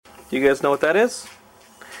Do you guys know what that is?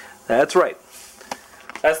 That's right.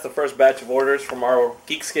 That's the first batch of orders from our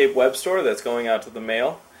Geekscape web store that's going out to the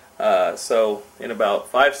mail. So in about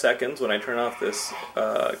 5 seconds, when I turn off this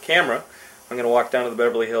camera, I'm going to walk down to the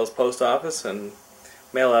Beverly Hills post office and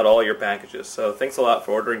mail out all your packages. So thanks a lot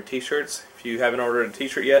for ordering t-shirts. If you haven't ordered a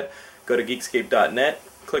t-shirt yet, go to Geekscape.net,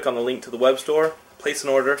 click on the link to the web store, place an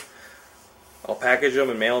order. I'll package them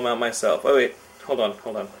and mail them out myself. Oh wait, hold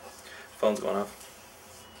on. Phone's going off.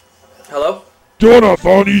 Hello?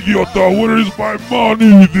 Jonathan, idiota, where is my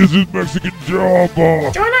money? This is Mexican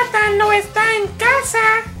Jabba. Jonathan no está en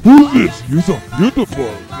casa. Who's this? You're so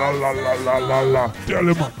beautiful. La la la la la la. Tell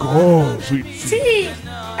him I call, sweet. Sí,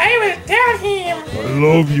 I will tell him.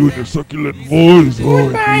 I love you and your succulent voice.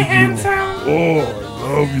 Goodbye, I handsome. Oh,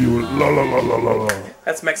 I love you. La la la la la la.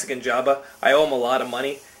 That's Mexican Jabba. I owe him a lot of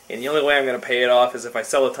money, and the only way I'm going to pay it off is if I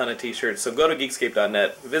sell a ton of t-shirts. So go to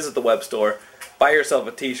Geekscape.net, visit the web store, buy yourself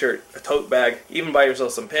a t-shirt, a tote bag, even buy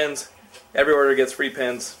yourself some pins. Every order gets free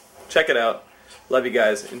pins. Check it out. Love you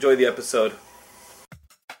guys. Enjoy the episode.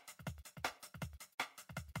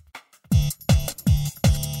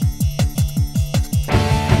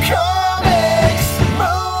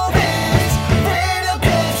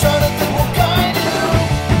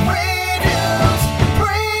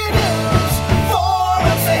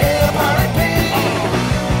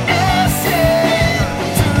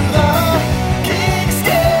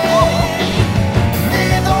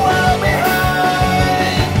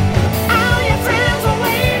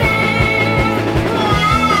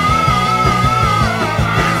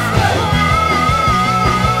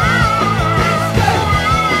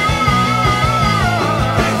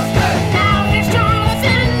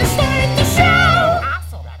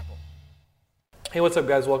 Hey, what's up,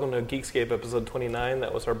 guys? Welcome to Geekscape episode 29.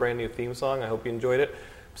 That was our brand new theme song. I hope you enjoyed it.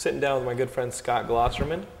 I'm sitting down with my good friend Scott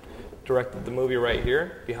Glosserman. Directed the movie right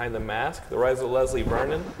here, Behind the Mask, The Rise of Leslie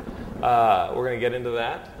Vernon. We're going to get into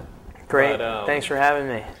that. Great. Thanks for having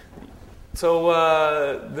me.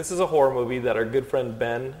 So this is a horror movie that our good friend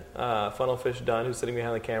Ben, Funnelfish Dunn, who's sitting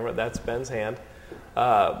behind the camera, that's Ben's hand.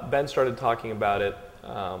 Ben started talking about it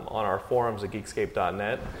on our forums at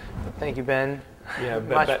Geekscape.net. Thank you, Ben. Yeah,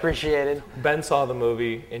 Much appreciated. Ben saw the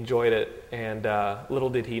movie, enjoyed it, and little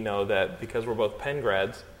did he know that because we're both Penn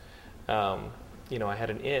grads, I had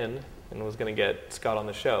an in and was going to get Scott on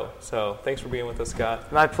the show. So thanks for being with us,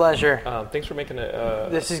 Scott. My pleasure. Thanks for making a.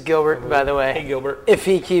 This is Gilbert, by the way. Hey, Gilbert. If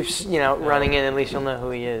he keeps, running in, at least you'll know who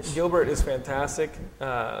he is. Gilbert is fantastic.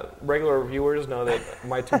 Regular viewers know that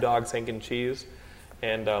my two dogs, Hank and Cheese,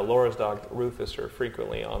 and Laura's dog, Rufus, are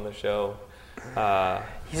frequently on the show.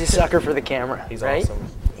 He's a sucker for the camera. He's right? awesome.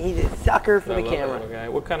 He's a sucker for the love camera. That guy.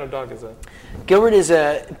 What kind of dog is that? Gilbert is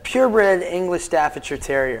a purebred English Staffordshire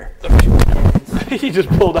Terrier. He just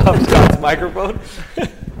pulled off Scott's microphone.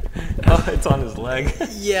 Oh, it's on his leg.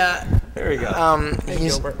 Yeah. There we go. Hey,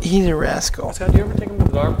 he's a rascal. Scott, do you ever take him to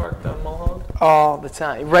the dog park down Mulholland? All the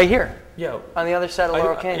time. Right here. Yeah. On the other side of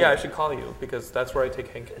Laurel Canyon. Yeah, I should call you because that's where I take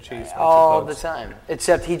Hank and Cheese. All the time.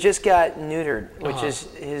 Except he just got neutered, which is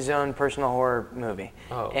his own personal horror movie.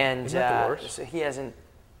 Oh, and isn't that the worst? So he hasn't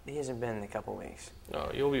been in a couple weeks.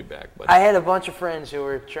 No, you'll be back. Buddy. I had a bunch of friends who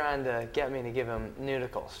were trying to get me to give him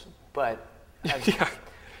nudicles, but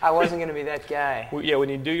I wasn't going to be that guy. Well, yeah, when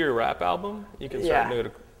you do your rap album, you can start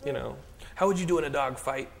How would you do in a dog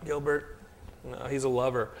fight, Gilbert? No, he's a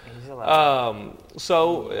lover. He's a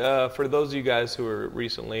lover. For those of you guys who are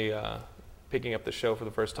recently picking up the show for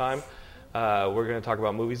the first time, we're going to talk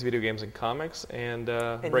about movies, video games, and comics, and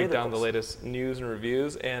break down the latest news and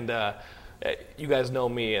reviews. And you guys know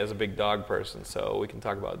me as a big dog person, so we can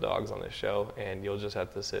talk about dogs on this show, and you'll just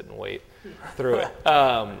have to sit and wait through it.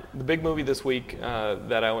 The big movie this week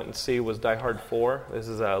that I went and see was Die Hard 4. This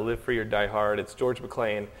is Live Free or Die Hard. It's George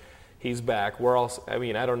McClane. He's back.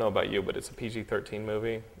 I don't know about you, but it's a PG-13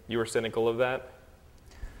 movie. You were cynical of that?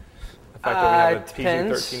 The fact that we have a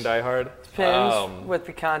PG-13 Die Hard? Depends what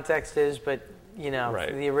the context is, but,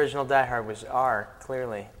 the original Die Hard was R,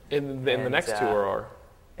 clearly. And the next two are R.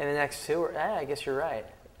 And the next two are, I guess you're right.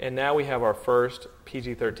 And now we have our first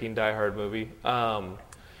PG-13 Die Hard movie.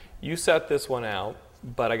 You set this one out,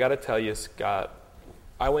 but I got to tell you, Scott,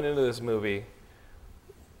 I went into this movie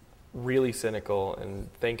really cynical and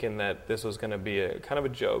thinking that this was going to be a kind of a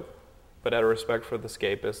joke, but out of respect for the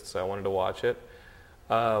escapists, I wanted to watch it.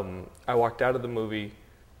 I walked out of the movie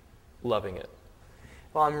loving it.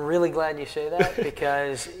 Well, I'm really glad you say that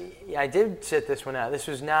because I did sit this one out. This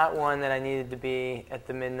was not one that I needed to be at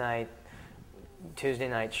the midnight Tuesday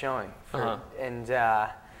night showing for,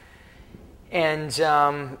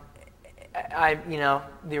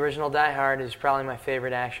 the original Die Hard is probably my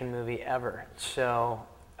favorite action movie ever. So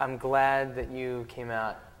I'm glad that you came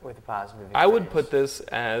out with a positive experience. I would put this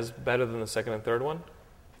as better than the second and third one.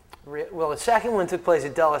 Well, the second one took place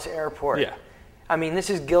at Dulles Airport. Yeah. I mean, this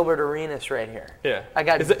is Gilbert Arenas right here. Yeah.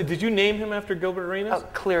 Did you name him after Gilbert Arenas? Oh,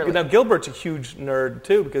 clearly. Now, Gilbert's a huge nerd,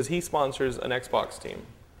 too, because he sponsors an Xbox team.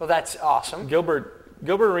 Well, that's awesome. Gilbert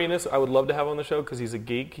Arenas, I would love to have on the show because he's a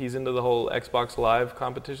geek. He's into the whole Xbox Live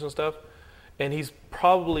competition stuff. And he's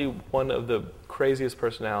probably one of the craziest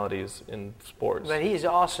personalities in sports. But he's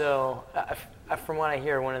also, from what I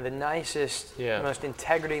hear, one of the nicest, most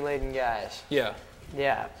integrity-laden guys. Yeah.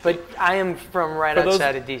 Yeah, but I am from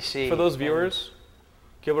outside of D.C. For those viewers,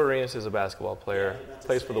 Gilbert Arenas is a basketball player,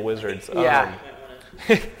 plays for the Wizards. Yeah.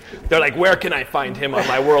 They're like, where can I find him on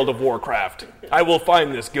my World of Warcraft? I will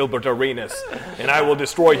find this Gilbert Arenas, and I will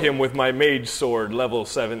destroy him with my mage sword, level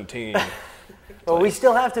 17. Well, we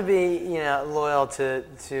still have to be, loyal to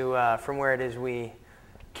from where it is we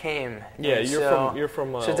came. Yeah, you're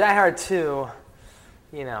from. So Die Hard 2,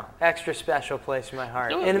 extra special place in my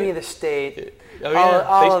heart. Enemy of the State. Oh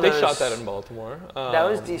yeah, they shot that in Baltimore. That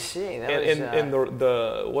was D.C.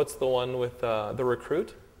 What's the one with the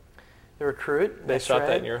Recruit? The Recruit. They shot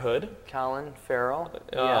that in your hood. Colin Farrell.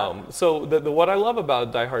 So what I love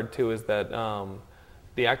about Die Hard 2 is that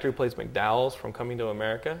the actor who plays McDowell's from Coming to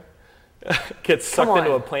America gets sucked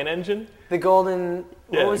into a plane engine. The Golden.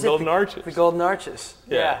 What was it? Golden Arches. The Golden Arches.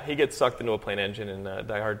 Yeah, he gets sucked into a plane engine in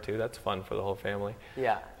Die Hard 2. That's fun for the whole family.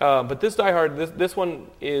 Yeah. But this Die Hard, this one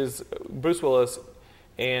is Bruce Willis,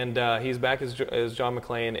 and he's back as John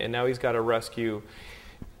McClane, and now he's got to rescue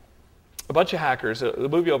a bunch of hackers. The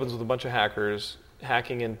movie opens with a bunch of hackers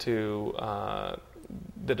hacking into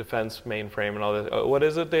the defense mainframe and all this. What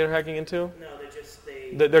is it they're hacking into?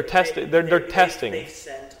 No, they're testing. They've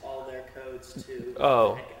sent all their codes to the bad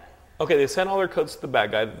guy. Okay, they sent all their codes to the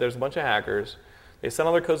bad guy. There's a bunch of hackers. They sent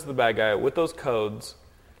all their codes to the bad guy. With those codes,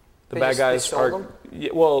 the bad guys are.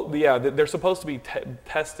 They're supposed to be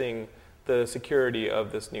testing the security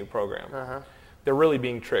of this new program. Uh-huh. They're really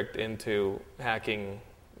being tricked into hacking,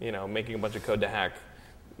 making a bunch of code to hack,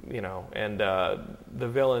 and the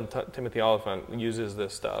villain, Timothy Olyphant, uses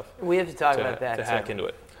this stuff. We have to talk about that, to hack into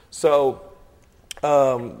it. So,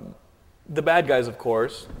 the bad guys, of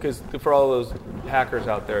course, because for all those hackers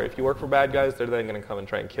out there, if you work for bad guys, they're then going to come and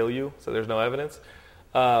try and kill you, so there's no evidence.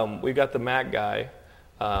 We've got the Mac guy,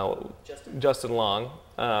 Justin Long,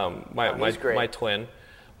 my twin.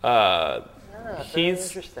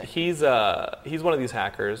 He's one of these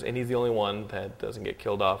hackers, and he's the only one that doesn't get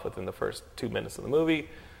killed off within the first 2 minutes of the movie.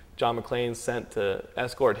 John McClane's sent to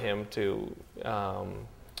escort him to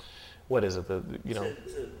what is it? The bureau.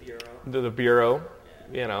 The bureau,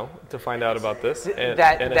 to find out about this.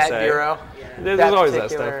 That bureau. There's always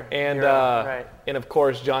that stuff. And right. And of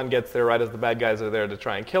course, John gets there right as the bad guys are there to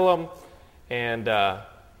try and kill him, and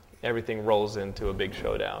everything rolls into a big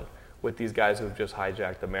showdown with these guys who've just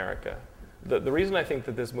hijacked America. The reason I think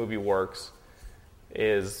that this movie works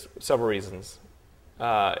is several reasons.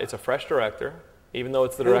 It's a fresh director, even though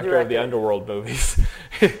it's the director of the Underworld movies.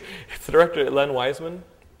 It's the director, Len Wiseman,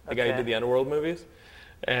 the guy who did the Underworld movies.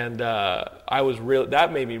 And that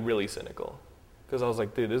made me really cynical, because I was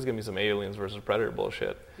like, dude, this is going to be some Aliens versus Predator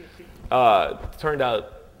bullshit. Turned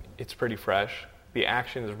out it's pretty fresh. The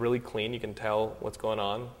action is really clean. You can tell what's going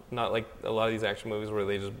on. Not like a lot of these action movies where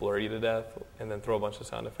they just blur you to death and then throw a bunch of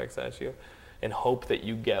sound effects at you and hope that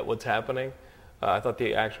you get what's happening. I thought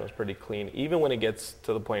the action was pretty clean, even when it gets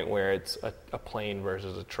to the point where it's a plane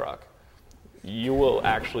versus a truck. You will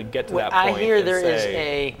actually get to that point. I hear there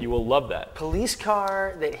is you will love that police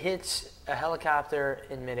car that hits a helicopter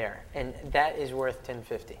in midair, and that is worth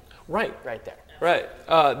 $10.50. Right there. Right.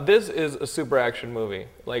 This is a super action movie,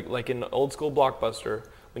 like in old school blockbuster.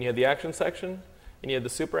 When you had the action section and you had the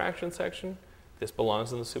super action section, this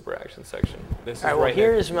belongs in the super action section. This is all right. Well,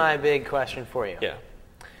 here's my big question for you. Yeah.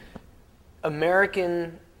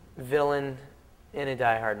 American villain in a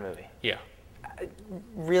Die Hard movie. Yeah. It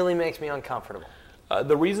really makes me uncomfortable.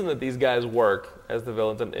 The reason that these guys work as the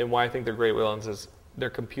villains and why I think they're great villains is they're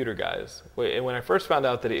computer guys. And when I first found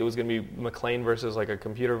out that it was going to be McClane versus like a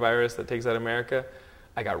computer virus that takes out America,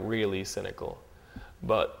 I got really cynical.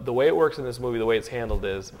 But the way it works in this movie, the way it's handled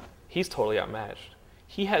is he's totally outmatched.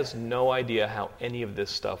 He has no idea how any of this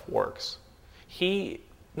stuff works. He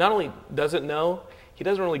not only doesn't know, he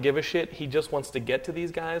doesn't really give a shit. He just wants to get to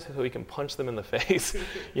these guys so he can punch them in the face.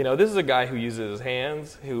 This is a guy who uses his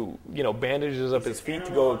hands, who, bandages up his feet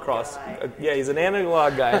to go across. He's an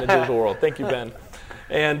analog guy in a digital world. Thank you, Ben.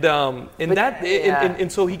 And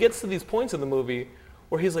so he gets to these points in the movie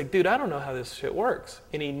where he's like, dude, I don't know how this shit works.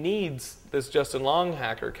 And he needs this Justin Long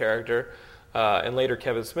hacker character, and later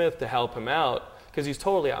Kevin Smith, to help him out because he's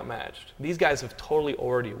totally outmatched. These guys have totally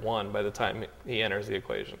already won by the time he enters the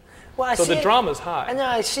equation. Well, so the drama's high. I know,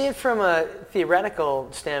 I see it from a theoretical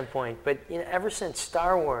standpoint, but ever since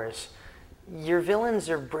Star Wars, your villains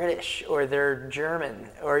are British or they're German,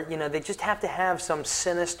 or they just have to have some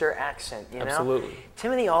sinister accent. Absolutely.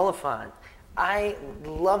 Timothy Olyphant, I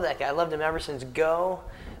love that guy. I loved him ever since Go,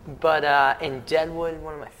 but in Deadwood,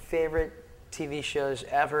 one of my favorite TV shows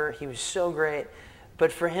ever. He was so great.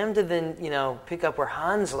 But for him to then, pick up where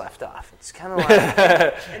Hans left off, it's kind of like...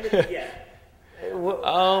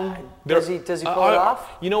 does he pull it off?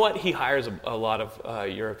 You know what? He hires a lot of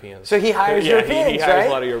Europeans. So he hires Europeans, he hires a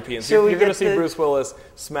lot of Europeans. So you're going to see Bruce Willis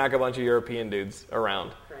smack a bunch of European dudes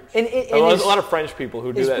around. And a lot of French people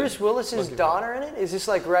who do that. Is Bruce Willis's daughter in it? Is this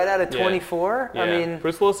like right out of 24? Yeah. I mean,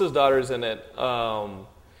 Bruce Willis's daughter's in it.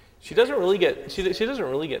 She doesn't really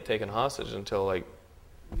get taken hostage until like.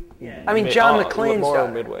 Yeah. I mean, John McClane's daughter.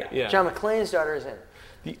 Midway. Yeah. John McClane's daughter is in it.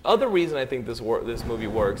 The other reason I think this movie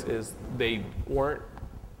works is they weren't,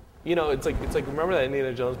 it's like remember that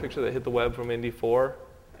Indiana Jones picture that hit the web from Indy 4,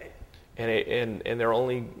 and they're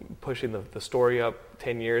only pushing the story up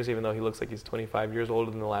 10 years, even though he looks like he's 25 years older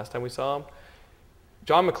than the last time we saw him.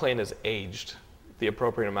 John McClane has aged the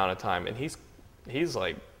appropriate amount of time, and he's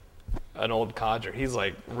like an old codger. He's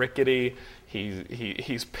like rickety.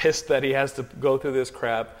 He's pissed that he has to go through this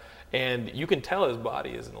crap, and you can tell his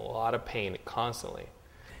body is in a lot of pain constantly.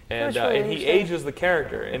 And he ages the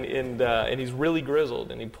character, and he's really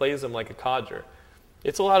grizzled, and he plays him like a codger.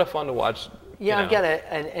 It's a lot of fun to watch. Yeah, I've got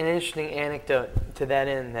an interesting anecdote to that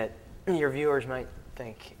end that your viewers might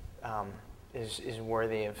think is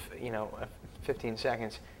worthy of 15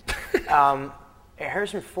 seconds.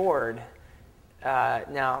 Harrison Ford.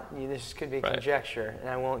 Now this could be conjecture, and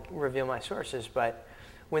I won't reveal my sources, but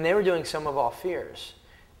when they were doing Sum of All Fears,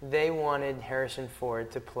 they wanted Harrison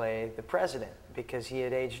Ford to play the president because he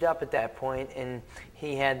had aged up at that point, and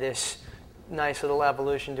he had this nice little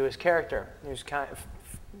evolution to his character. He was kind of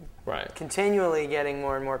continually getting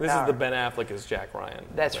more and more power. This is the Ben Affleck as Jack Ryan.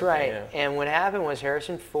 That's right. Yeah. And what happened was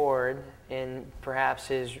Harrison Ford, and perhaps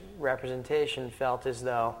his representation, felt as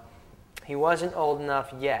though he wasn't old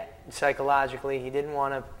enough yet. Psychologically, he didn't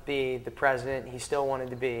want to be the president. He still wanted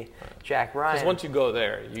to be Jack Ryan. Because once you go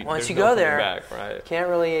there, you can't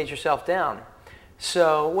really age yourself down.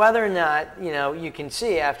 So whether or not you can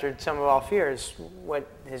see after Sum of All Fears what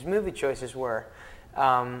his movie choices were,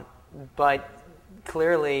 but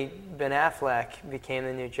clearly Ben Affleck became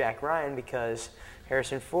the new Jack Ryan because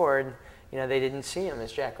Harrison Ford, they didn't see him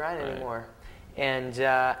as Jack Ryan anymore, and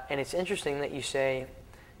it's interesting that you say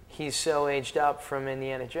he's so aged up from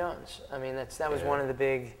Indiana Jones. I mean, that was one of the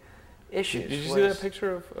big issues. Did you see that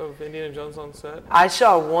picture of Indiana Jones on set? I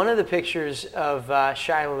saw one of the pictures of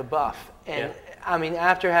Shia LaBeouf, and I mean,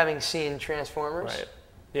 after having seen Transformers. Right.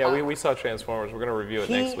 Yeah, we saw Transformers. We're going to review it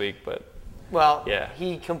next week, but... Well,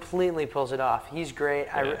 he completely pulls it off. He's great.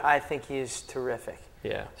 Yeah. I think he's terrific.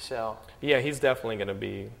 Yeah. So. Yeah, he's definitely going to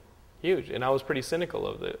be huge. And I was pretty cynical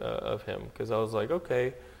of him because I was like,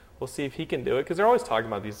 okay, we'll see if he can do it. Because they're always talking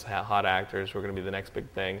about these hot actors who are going to be the next big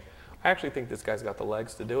thing. I actually think this guy's got the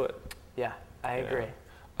legs to do it. Yeah, I agree.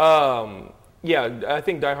 Yeah, I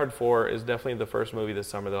think Die Hard 4 is definitely the first movie this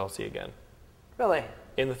summer that I'll see again. Really?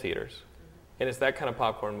 In the theaters. And it's that kind of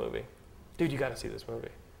popcorn movie. Dude, you got to see this movie.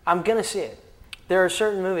 I'm going to see it. There are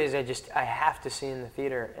certain movies I have to see in the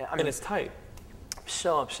theater. I mean, and it's tight. I'm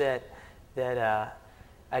so upset that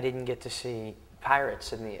I didn't get to see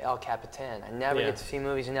Pirates in the El Capitan. I never get to see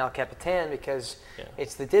movies in El Capitan because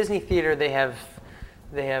it's the Disney theater. They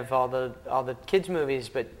have all the kids movies,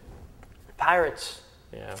 but Pirates.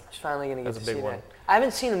 Yeah, I was finally going to get to see one. that. I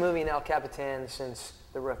haven't seen a movie in El Capitan since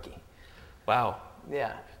The Rookie. Wow.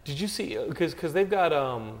 Yeah. Did you see? Because they've got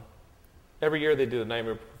every year they do the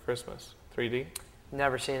Nightmare Before Christmas 3D.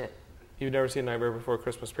 Never seen it. You've never seen Nightmare Before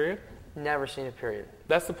Christmas, period? Never seen it, period.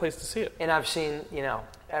 That's the place to see it. And I've seen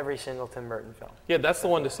every single Tim Burton film. Yeah, that's the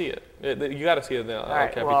one to see it. You got to see it in El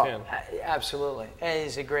Capitan. Well, absolutely. And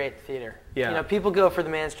it's a great theater. Yeah. People go for the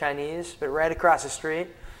Man's Chinese, but right across the street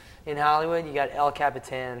in Hollywood, you got El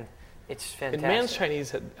Capitan. It's fantastic. And Man's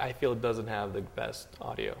Chinese, I feel, doesn't have the best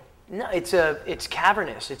audio. No, it's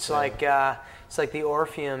cavernous. It's like the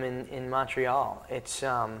Orpheum in Montreal. It's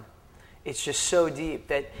just so deep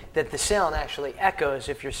that the sound actually echoes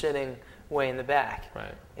if you're sitting way in the back.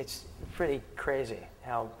 Right. It's pretty crazy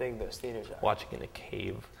how big those theaters are. Watching in a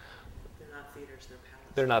cave. They're not theaters,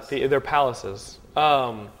 they're palaces. They're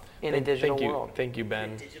palaces. In a digital world. Thank you,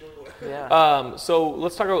 Ben. In a digital world. Yeah. So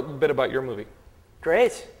let's talk a bit about your movie.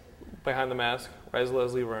 Great. Behind the Mask, Rise of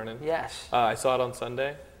Leslie Vernon. Yes. I saw it on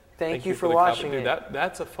Sunday. Thank you for watching it. it.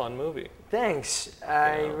 That's a fun movie. Thanks.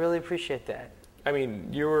 I really appreciate that. I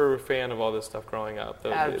mean, you were a fan of all this stuff growing up.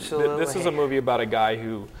 Absolutely. This is a movie about a guy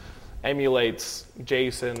who emulates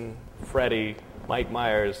Jason, Freddy, Mike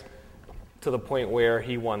Myers to the point where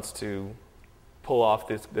he wants to pull off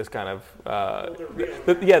this kind of they're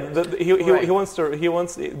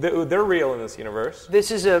real in this universe. This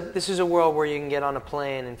is a world where you can get on a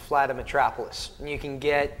plane and fly to Metropolis, and you can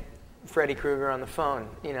get Freddy Krueger on the phone,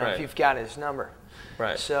 if you've got his number.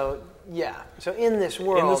 Right. So so in this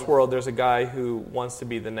world, there's a guy who wants to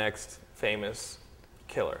be the next famous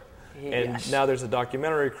killer, and now there's a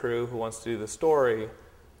documentary crew who wants to do the story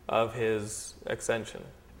of his ascension.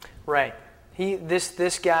 Right.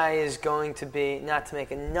 This guy is going to be, not to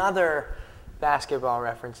make another basketball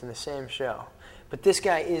reference in the same show, but this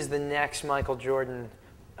guy is the next Michael Jordan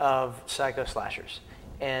of psycho slashers,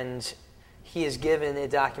 and he is given a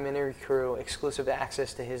documentary crew exclusive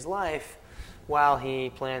access to his life while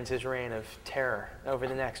he plans his reign of terror over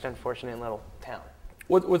the next unfortunate little town.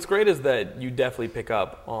 What's great is that you definitely pick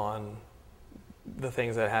up on the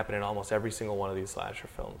things that happen in almost every single one of these slasher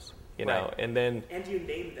films. And you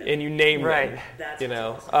name them. That's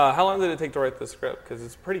awesome. How long did it take to write the script? Because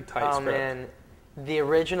it's a pretty tight script. Man, the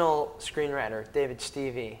original screenwriter, David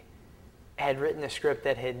Stevie, had written a script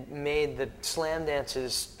that had made the Slam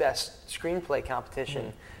Dance's best screenplay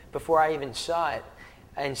competition before I even saw it,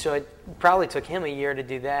 and so it probably took him a year to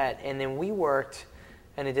do that, and then we worked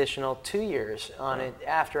an additional 2 years on it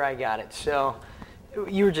after I got it. So.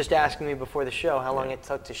 You were just asking me before the show how long it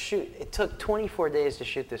took to shoot. It took 24 days to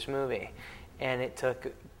shoot this movie, and it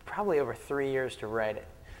took probably over 3 years to write it.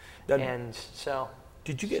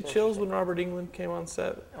 Did you get chills when Robert Englund came on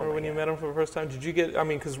set, or when you met him for the first time? Did you get? I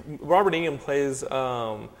mean, because Robert Englund plays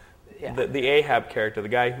the Ahab character, the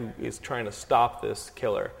guy who is trying to stop this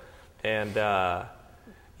killer, and dude,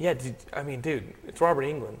 it's Robert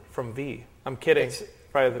Englund from V. I'm kidding.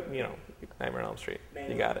 Probably Nightmare on Elm Street.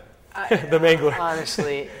 You got it. The Mangler.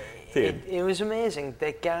 Honestly, it was amazing.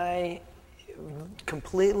 That guy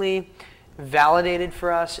completely validated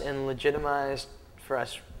for us and legitimized for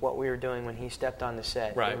us what we were doing when he stepped on the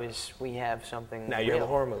set. Right. It was, we have something now real. you have a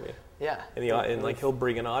horror movie. Yeah. And he'll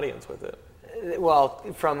bring an audience with it. Well,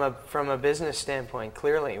 from a business standpoint,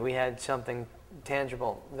 clearly we had something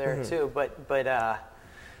tangible there too. But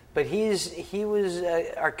he was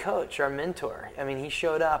our coach, our mentor. I mean, he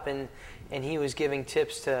showed up and he was giving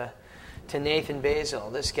tips to Nathan Basil,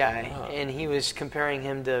 this guy, and he was comparing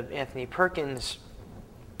him to Anthony Perkins.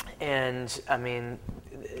 And I mean,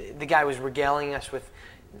 the guy was regaling us with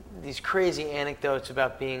these crazy anecdotes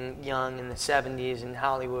about being young in the 70s in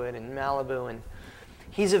Hollywood and Malibu, and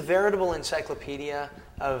he's a veritable encyclopedia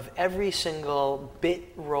of every single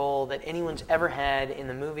bit role that anyone's ever had in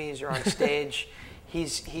the movies or on stage. He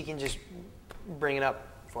can just bring it up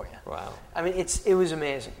for you. Wow. I mean, it was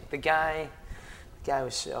amazing. The guy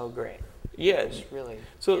was so great. Yeah. It was really.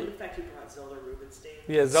 So in fact, he brought Zelda Rubinstein.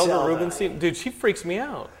 Yeah, Zelda Rubinstein. Dude, she freaks me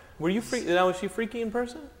out. Were you now? Was she freaky in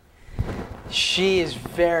person? She is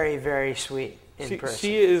very, very sweet in person.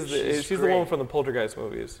 She's the woman from the Poltergeist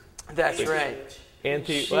movies. That's right.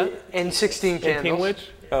 What? And 16 Candles. Teen Witch?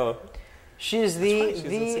 Oh. She's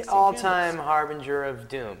the all-time harbinger of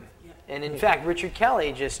doom. And in fact, Richard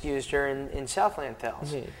Kelly just used her in Southland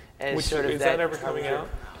Tales. As sort of is that ever coming out?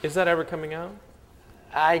 Is that ever coming out?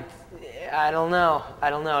 I don't know.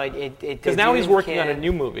 Because now he's working on a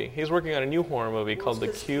new movie. He's working on a new horror movie called The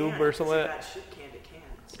Cube or something.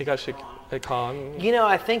 He got shit at Cannes.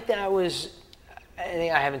 I think that was.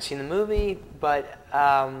 I haven't seen the movie, but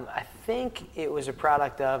I think it was a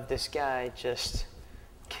product of this guy just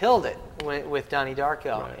killed it with Donnie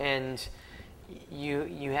Darko, right. And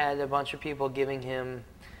you had a bunch of people giving him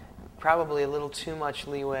probably a little too much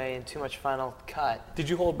leeway and too much final cut. Did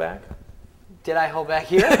you hold back? Did I hold back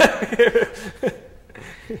here?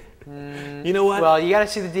 You know what? Well, you got to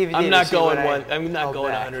see the DVD. I'm not going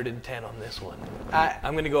 110 on this one.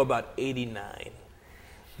 I'm going to go about 89.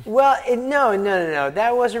 Well, no.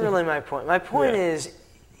 That wasn't really my point. My point is,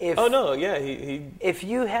 if if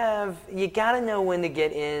you got to know when to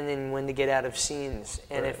get in and when to get out of scenes,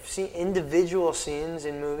 and right. if individual scenes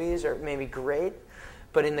in movies are maybe great,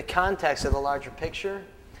 but in the context of the larger picture,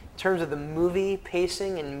 in terms of the movie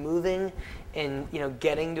pacing and moving, and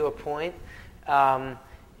getting to a point,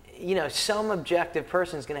 some objective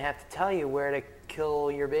person is going to have to tell you where to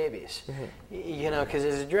kill your babies. Mm-hmm. Because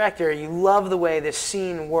as a director, you love the way this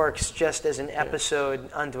scene works just as an episode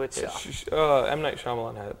unto itself. M. Night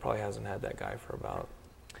Shyamalan probably hasn't had that guy for about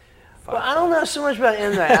 5 Well, I don't know so much about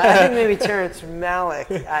M. Night. I think maybe Terrence Malick.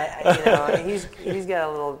 He's got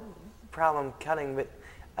a little problem cutting, but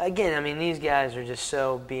again, I mean, these guys are just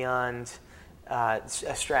so beyond a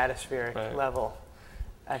stratospheric level.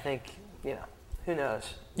 I think, who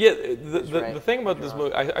knows? Yeah, the thing about this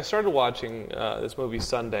movie, I started watching this movie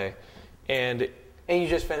Sunday, and you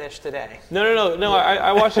just finished today. No.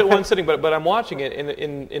 I watched it one sitting, but I'm watching it,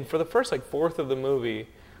 and for the first fourth of the movie,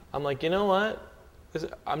 I'm like, you know what?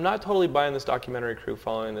 I'm not totally buying this documentary crew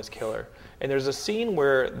following this killer. And there's a scene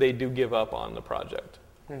where they do give up on the project.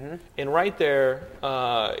 Mm-hmm. And right there,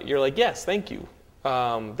 you're like, yes, thank you.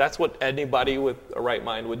 That's what anybody with a right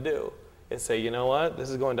mind would do, is say, you know what? This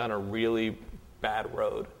is going down a really bad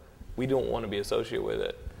road. We don't want to be associated with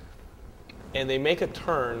it. And they make a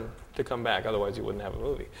turn to come back, otherwise you wouldn't have a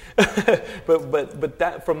movie. but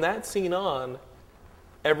that from that scene on,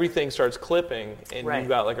 everything starts clipping, and you've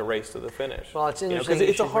got a race to the finish. Well, it's interesting because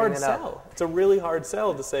it's a hard sell. It's a really hard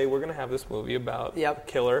sell to say we're going to have this movie about a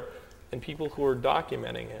killer and people who are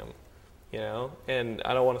documenting him. And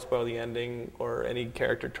I don't want to spoil the ending or any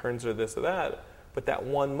character turns or this or that, but that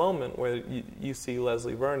one moment where you see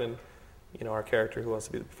Leslie Vernon, our character who wants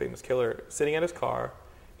to be the famous killer, sitting at his car,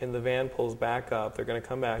 and the van pulls back up. They're going to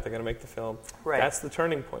come back. They're going to make the film. Right. That's the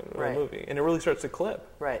turning point of the movie, and it really starts to clip.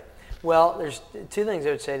 Right. Well, there's two things I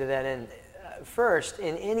would say to that end. First,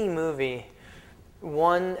 in any movie,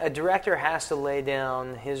 a director has to lay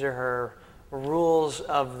down his or her rules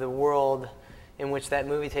of the world in which that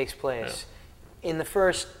movie takes place in the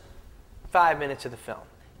first 5 minutes of the film.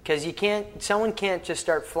 Because someone can't just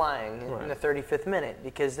start flying in the 35th minute,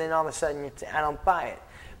 because then all of a sudden I don't buy it.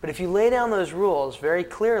 But if you lay down those rules very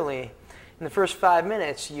clearly, in the first 5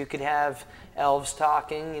 minutes, you could have elves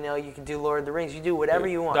talking, you could do Lord of the Rings, you do whatever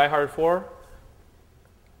you want. Die Hard 4,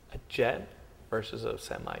 a jet versus a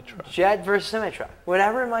semi-truck. Jet versus semi-truck,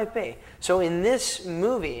 whatever it might be. So in this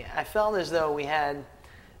movie, I felt as though we had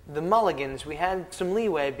the mulligans, we had some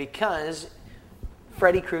leeway because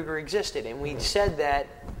Freddy Krueger existed, and we said that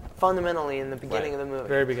fundamentally in the beginning of the movie.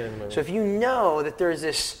 Very beginning of the movie. So if you know that there's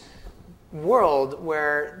this world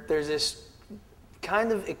where there's this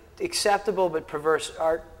kind of acceptable but perverse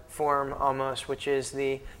art form almost, which is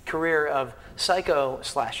the career of psycho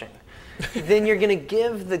slashing, then you're going to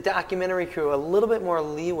give the documentary crew a little bit more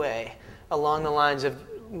leeway along the lines of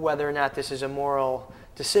whether or not this is a moral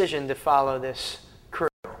decision to follow this crew.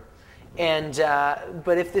 And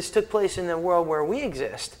but if this took place in the world where we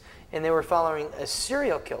exist and they were following a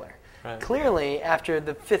serial killer, clearly after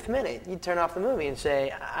the 5th minute you'd turn off the movie and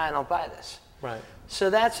say, I don't buy this. Right. So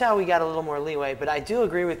that's how we got a little more leeway. But I do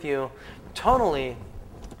agree with you, tonally,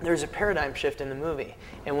 there's a paradigm shift in the movie.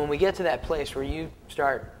 And when we get to that place where you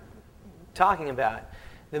start talking about it,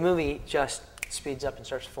 the movie just speeds up and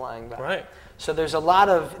starts flying by. Right. So there's a lot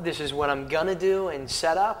of, this is what I'm going to do and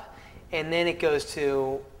set up, and then it goes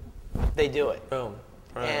to, they do it. Boom.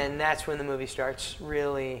 Right. And that's when the movie starts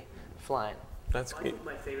really flying. That's great.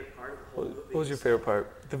 My favorite part of the whole movie. What was your favorite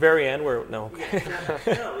part? The very end where, no.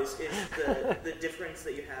 It's the difference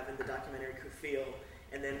that you have in the documentary crew feel,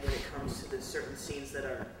 and then when it comes to the certain scenes that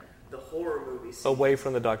are the horror movie scenes. Away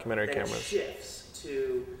from the documentary then cameras. It shifts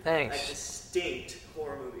to a distinct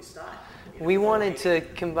horror movie style. We wanted to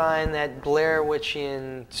combine that Blair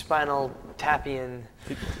Witchian, Spinal Tapian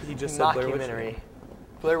he just said mockumentary.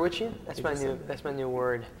 Blair Witchian? That's my new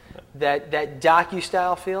word. That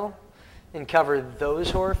docu-style feel, and cover those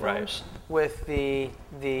horror films with the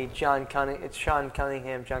Sean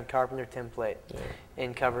Cunningham, John Carpenter template,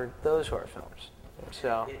 and cover those horror films.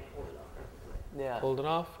 So, Hold it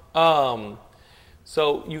off.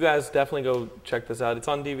 So you guys definitely go check this out. It's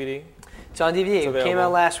on DVD. It's on DVD. It came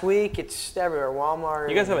out last week. It's everywhere. Walmart.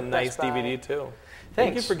 You guys have a nice DVD too.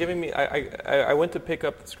 Thank you for giving me. I went to pick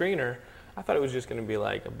up the screener. I thought it was just going to be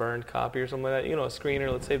like a burned copy or something like that. A screener.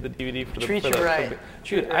 Let's save the DVD for the. Treat you right.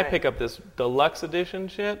 Dude, I pick up this deluxe edition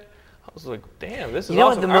shit. I was like, damn, this is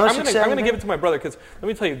awesome. I'm going to give it to my brother because let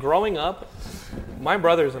me tell you, growing up, my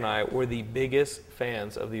brothers and I were the biggest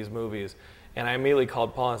fans of these movies. And I immediately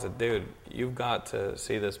called Paul and said, dude, you've got to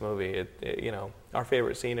see this movie. Our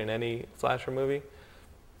favorite scene in any slasher movie,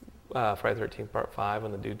 Friday the 13th Part 5,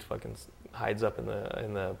 when the dude fucking hides up in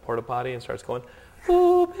the porta potty and starts going,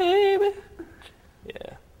 ooh, baby.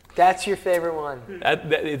 Yeah. That's your favorite one.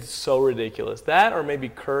 It's so ridiculous. That or maybe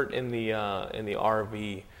Kurt in the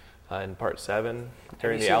RV in Part 7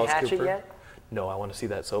 during the Alice Cooper. Have you seen Hatchet yet? No, I want to see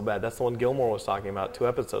that so bad. That's the one Gilmore was talking about 2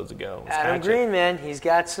 episodes ago. Adam Hatchet. Green, man, he's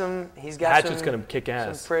got Hatchet's going to kick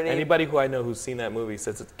ass. Anybody who I know who's seen that movie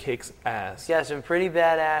says it kicks ass. Yeah, some pretty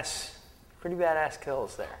badass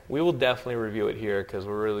kills there. We will definitely review it here because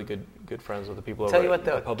we're really good friends with the people over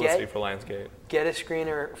at Publicity for Lionsgate. Get a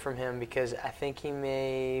screener from him because I think he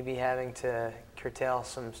may be having to curtail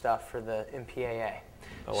some stuff for the MPAA.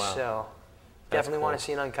 Oh, wow. So That's definitely cool. want to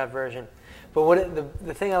see an uncut version. But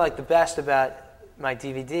the thing I like the best about my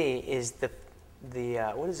DVD is the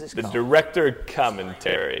what is this The called? director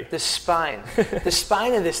commentary. The spine. The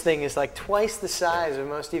spine of this thing is like twice the size of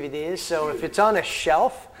most DVDs. So if it's on a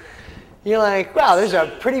shelf, you're like, wow, there's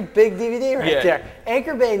a pretty big DVD right there.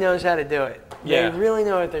 Anchor Bay knows how to do it. Yeah. They really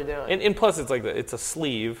know what they're doing. And plus, it's like it's a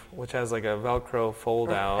sleeve which has like a Velcro fold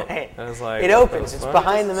out. Right. And it's like It opens. It's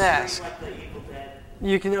behind the mask. Like the Evil Dead.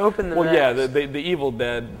 You can open the Well, mask. yeah, the Evil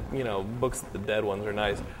Dead, books of the dead ones are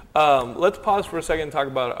nice. Let's pause for a second and talk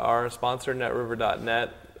about our sponsor,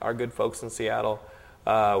 netriver.net, our good folks in Seattle.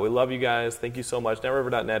 We love you guys. Thank you so much.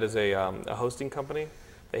 Netriver.net is a hosting company.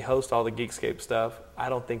 They host all the Geekscape stuff. I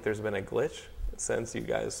don't think there's been a glitch since you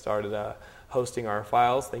guys started hosting our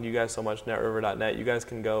files. Thank you guys so much, netriver.net. You guys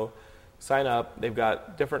can go sign up. They've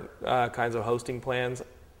got different kinds of hosting plans.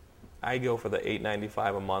 I go for the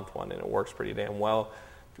 $8.95 a month one, and it works pretty damn well.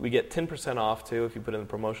 We get 10% off, too, if you put in the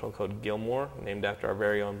promotional code Gilmore, named after our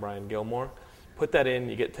very own Brian Gilmore. Put that in,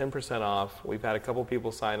 you get 10% off. We've had a couple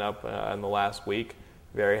people sign up in the last week.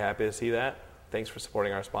 Very happy to see that. Thanks for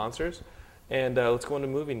supporting our sponsors. And let's go into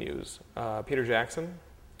movie news. Peter Jackson,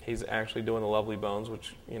 he's actually doing The Lovely Bones,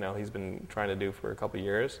 which he's been trying to do for a couple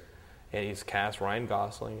years. And he's cast Ryan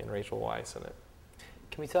Gosling and Rachel Weisz in it.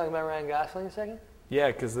 Can we talk about Ryan Gosling a second? Yeah,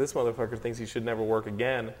 because this motherfucker thinks he should never work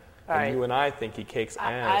again. All right. You and I think he kicks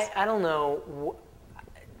ass. I don't know.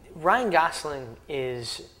 Ryan Gosling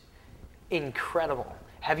is incredible.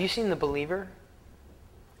 Have you seen The Believer?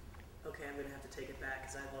 Okay, I'm going to have to take it back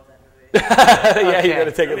because I love that movie. Yeah, Okay. you got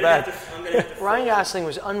to take it back. I'm gonna have to Ryan Gosling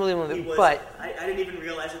was unbelievable, He was, but I didn't even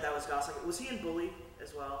realize that was Gosling. Was he in Bully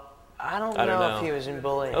as well? I don't I don't know know. if he was in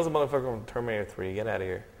Bully. That was a motherfucker from Terminator 3. Get out of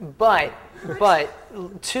here. But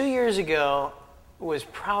 2 years ago was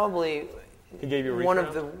probably He gave you a one reach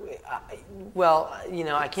of around?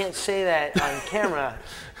 the I can't say that on camera,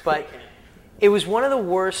 but it was one of the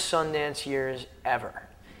worst Sundance years ever.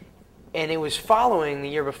 And it was following the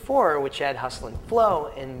year before, which had Hustle and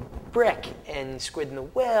Flow and Brick and Squid and the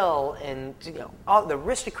Whale and all the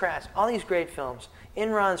Aristocrats, all these great films.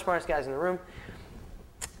 Enron, Smartest Guys in the Room.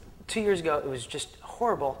 2 years ago, it was just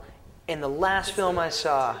horrible. And the last film I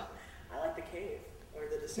saw, I like The Cave or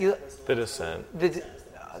The Descent. You- was the The last one. Descent.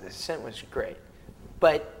 the Descent was great,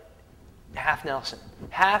 but Half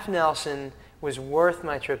Nelson was worth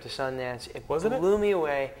my trip to Sundance. It Wasn't it? blew me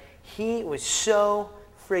away. He was so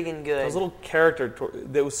friggin' good. His little character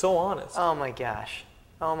that was so honest. Oh my gosh.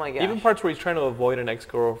 Even parts where he's trying to avoid an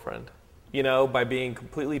ex-girlfriend, by being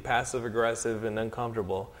completely passive-aggressive and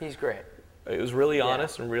uncomfortable. He's great. It was really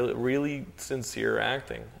honest and really, really sincere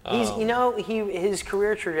acting. He's, his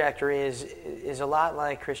career trajectory is a lot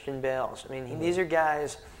like Christian Bale's. I mean, these are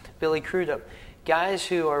guys, Billy Crudup, guys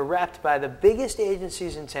who are repped by the biggest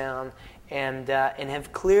agencies in town, and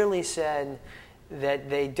have clearly said that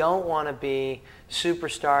they don't want to be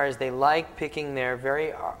superstars. They like picking their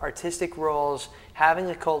very artistic roles, having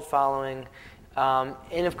a cult following,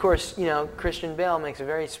 and of course, Christian Bale makes a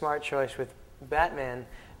very smart choice with Batman.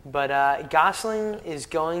 But Gosling is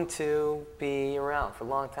going to be around for a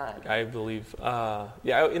long time. I believe.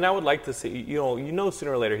 And I would like to see,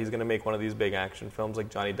 sooner or later he's going to make one of these big action films like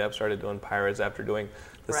Johnny Depp started doing Pirates after doing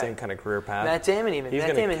the same kind of career path. Matt Damon even. He's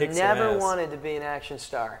Matt gonna Damon kick some never ass. wanted to be an action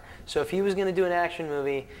star. So if he was going to do an action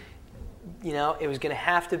movie, it was going to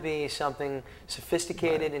have to be something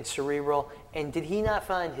sophisticated and cerebral. And did he not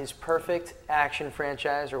find his perfect action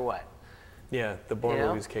franchise or what? Yeah, the Bourne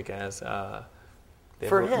movies kick ass.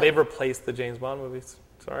 They've replaced the James Bond movies.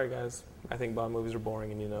 Sorry, guys. I think Bond movies are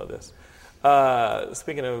boring, and you know this.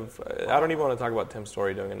 Speaking of, I don't even want to talk about Tim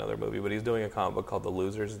Story doing another movie, but he's doing a comic book called The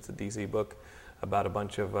Losers. It's a DC book about a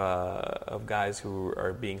bunch of guys who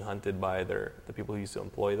are being hunted by the people who used to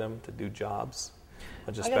employ them to do jobs. A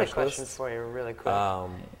bunch of I got a specialists. question for you really quick.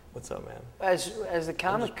 What's up, man? As the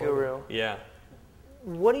comic guru, Yeah.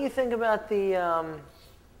 what do you think about the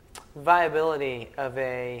viability of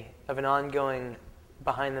an ongoing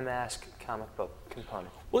behind the mask comic book component?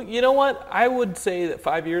 Well, you know what? I would say that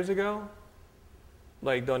 5 years ago,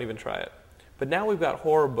 don't even try it. But now we've got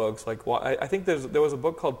horror books. I think there was a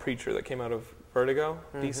book called Preacher that came out of Vertigo,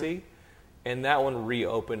 DC, and that one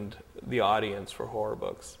reopened the audience for horror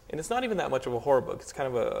books. And it's not even that much of a horror book. It's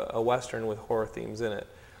kind of a Western with horror themes in it.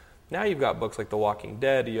 Now you've got books like The Walking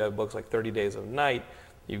Dead. You have books like 30 Days of Night.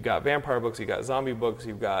 You've got vampire books. You've got zombie books.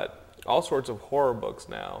 You've got all sorts of horror books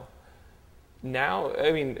now. Now,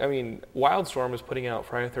 I mean, Wildstorm is putting out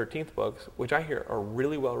Friday the 13th books, which I hear are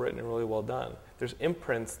really well written and really well done. There's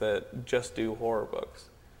imprints that just do horror books.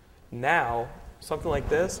 Now, something like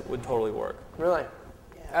this would totally work. Really?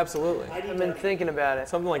 Yeah, Absolutely. I've been thinking about it.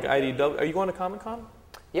 Something like IDW. Are you going to Comic-Con?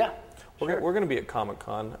 Yeah. We're going to be at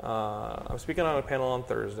Comic-Con. I'm speaking on a panel on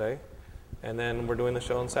Thursday, and then we're doing the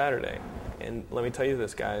show on Saturday. And let me tell you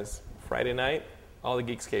this, guys. Friday night, all the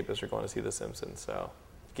Geekscapists are going to see The Simpsons, so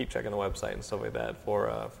keep checking the website and stuff like that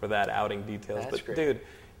for that outing details. That's but great. dude,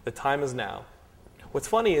 the time is now. What's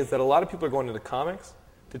funny is that a lot of people are going into comics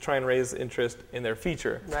to try and raise interest in their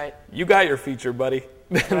feature. Right. You got your feature, buddy.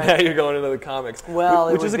 Right. Now you're going into the comics.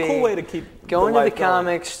 Well, which is a cool way to keep going the to life the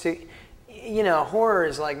comics. Horror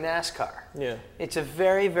is like NASCAR. Yeah. It's a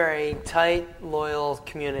very, very tight, loyal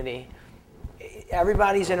community.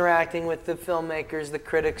 Everybody's interacting with the filmmakers, the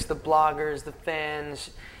critics, the bloggers, the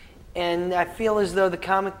fans, and I feel as though the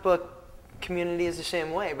comic book community is the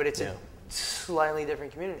same way, but it's a slightly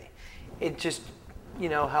different community. It just,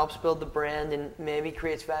 helps build the brand and maybe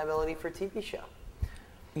creates viability for a TV show.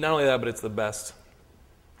 Not only that, but it's the best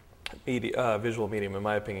visual medium, in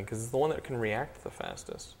my opinion, because it's the one that can react the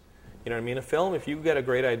fastest. You know what I mean? A film, if you get a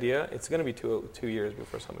great idea, it's going to be two years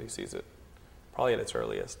before somebody sees it, probably at its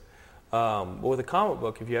earliest. But with a comic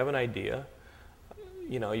book, if you have an idea,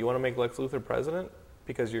 you want to make Lex Luthor president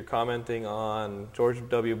because you're commenting on George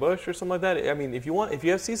W. Bush or something like that. I mean, if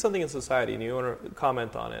you see something in society and you want to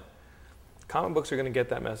comment on it, comic books are going to get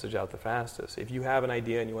that message out the fastest. If you have an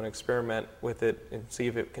idea and you want to experiment with it and see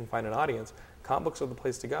if it can find an audience, comic books are the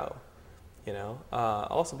place to go.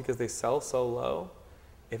 Also because they sell so low.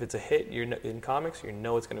 If it's a hit in comics,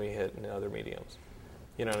 it's going to be a hit in other mediums.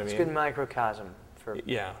 You know what I mean? It's a good microcosm for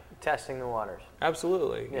testing the waters.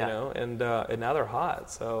 Absolutely. And now they're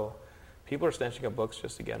hot, so people are snatching up books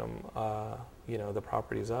just to get them, the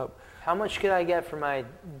properties up. How much could I get for my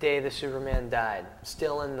Day the Superman Died?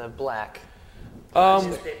 Still in the black.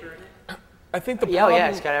 Newspaper in it? I think the problem. Yeah,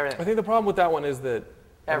 it's got everything. I think the problem with that one is that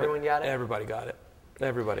everyone got it. Everybody got it.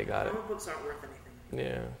 Everybody got it. Comic books aren't worth anything.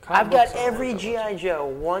 Yeah. I've got every G.I. Joe,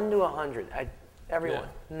 1 to 100. Everyone.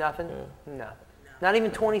 Yeah. Nothing? Yeah. Nothing. Not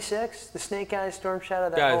even 26? The Snake Eyes, Storm Shadow,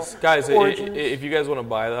 that guys, whole Origins? if you guys want to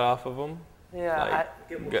buy that off of them, yeah,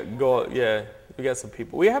 we got some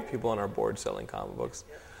people. We have people on our board selling comic books.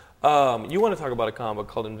 Yep. You want to talk about a comic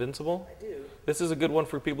book called Invincible? I do. This is a good one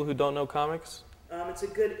for people who don't know comics. It's a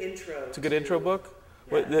good intro. It's a good intro book.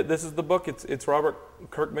 Yeah. This is the book. It's Robert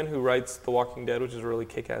Kirkman who writes The Walking Dead, which is a really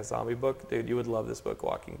kick-ass zombie book. Dude, you would love this book,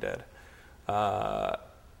 Walking Dead.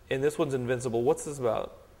 And this one's Invincible. What's this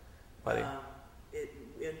about, buddy?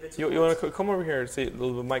 Invincible. You want to come over here and see? The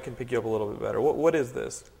mic can pick you up a little bit better. What is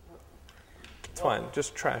this? It's fine.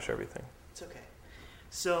 Just trash everything. It's okay.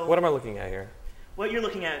 So what am I looking at here? What you're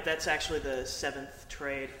looking at, that's actually the 7th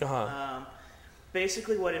trade. Uh-huh.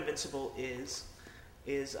 Basically what Invincible is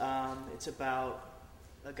it's about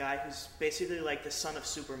a guy who's basically like the son of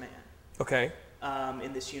Superman. Okay.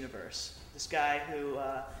 In this universe. This guy who,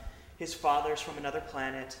 his father's from another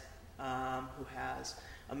planet, who has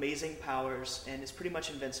amazing powers and is pretty much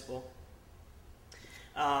invincible.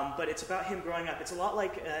 But it's about him growing up. It's a lot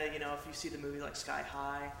like, if you see the movie like Sky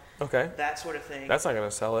High. Okay. That sort of thing. That's not going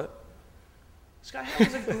to sell it. Sky High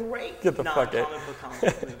was a great non-comic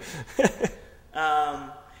book movie.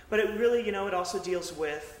 But it really, it also deals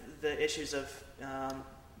with the issues of,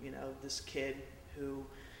 this kid who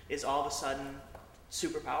is all of a sudden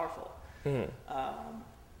super powerful. Mm-hmm.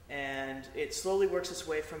 And it slowly works its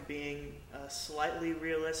way from being a slightly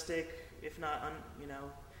realistic, if not,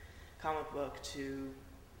 comic book to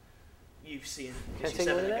you've seen. Can I take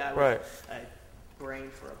a look at that? With a brain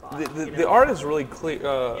for a body. The art is really clean.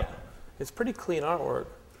 It's pretty clean artwork.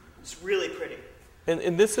 It's really pretty.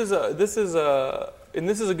 And this is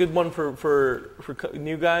a good one for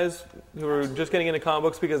new guys who are just getting into comic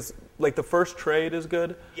books because like the first trade is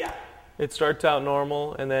good. Yeah. It starts out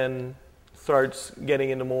normal and then starts getting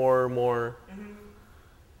into more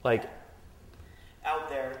like out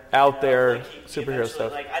there superhero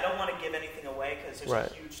stuff. Like I don't want to give anything away because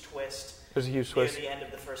there's a huge twist. There's a huge twist near the end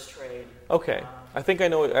of the first trade. Okay, I think I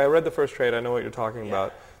know. I read the first trade. I know what you're talking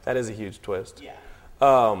about. That is a huge twist. Yeah.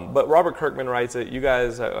 But Robert Kirkman writes it. You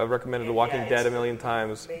guys, I've recommended The Walking Dead a million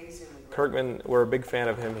times. Kirkman, we're a big fan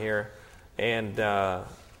of him here, and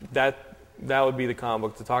that would be the comic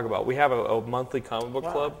book to talk about. We have a monthly comic book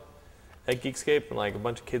club at Geekscape, and like a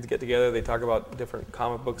bunch of kids get together. They talk about different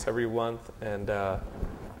comic books every month, and I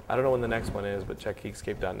don't know when the next one is, but check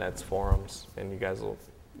Geekscape.net's forums, and you guys will.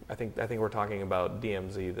 I think we're talking about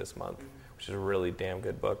DMZ this month, which is a really damn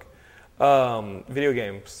good book. Video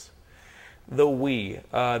games. The Wii.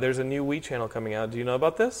 There's a new Wii channel coming out. Do you know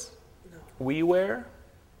about this? No. WiiWare?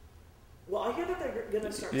 Well, I hear that they're going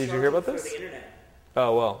to start Did you hear about for this? the internet.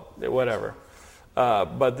 Oh, well, whatever.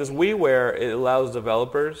 But this WiiWare, it allows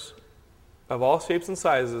developers of all shapes and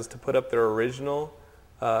sizes to put up their original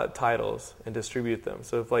titles and distribute them.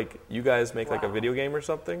 So if like you guys make like a video game or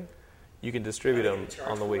something, you can distribute them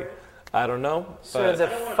on the Wii. I don't know. Sort of the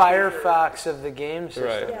Firefox of the game system.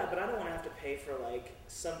 Right. Yeah, but I don't want to have to pay for like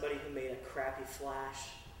somebody who made a crappy Flash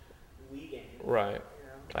Wii game. Right. You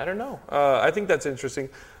know? I don't know. I think that's interesting.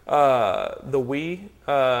 The Wii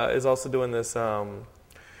is also doing this.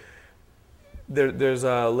 There's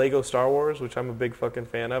Lego Star Wars, which I'm a big fucking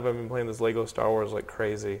fan of. I've been playing this Lego Star Wars like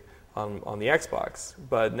crazy on the Xbox.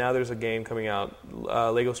 But now there's a game coming out,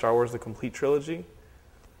 Lego Star Wars: The Complete Trilogy.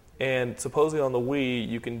 And supposedly on the Wii,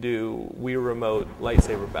 you can do Wii Remote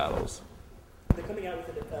lightsaber battles. They're coming out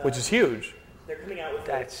with it, which is huge. They're coming out with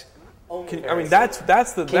That's. I mean, that's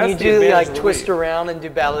the. Can you do like twist around and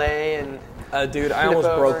do ballet and? Dude, I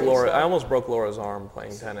almost broke Laura's arm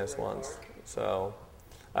playing tennis once. So,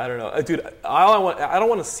 I don't know, dude. I don't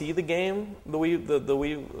want to see the game, the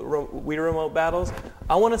Wii Remote battles.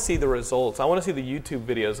 I want to see the results. I want to see the YouTube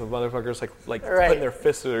videos of motherfuckers like putting their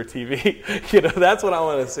fists to their TV. You know, that's what I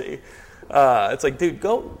want to see. It's like, dude,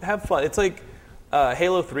 go have fun. It's like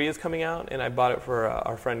Halo 3 is coming out, and I bought it for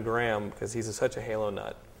our friend Graham because he's such a Halo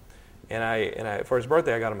nut. And I for his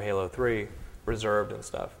birthday, I got him Halo 3 reserved and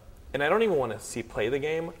stuff. And I don't even want to play the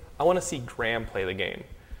game. I want to see Graham play the game.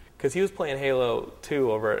 Because he was playing Halo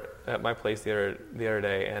 2 over at my place the other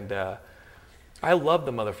day, and I love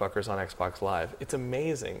the motherfuckers on Xbox Live. It's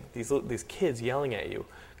amazing. These kids yelling at you.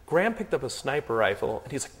 Graham picked up a sniper rifle,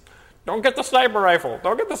 and he's like, "Don't get the sniper rifle!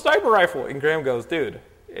 Don't get the sniper rifle!" And Graham goes, "Dude,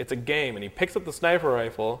 it's a game." And he picks up the sniper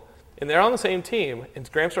rifle, and they're on the same team, and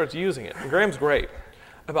Graham starts using it. And Graham's great.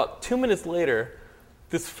 About 2 minutes later,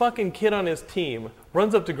 this fucking kid on his team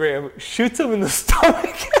runs up to Graham, shoots him in the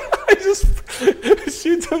stomach. I just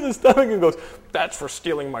shoots him in the stomach and goes, "That's for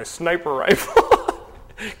stealing my sniper rifle."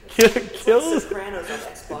 Kills.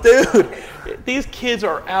 Dude, these kids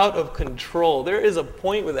are out of control. There is a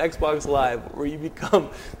point with Xbox Live where you become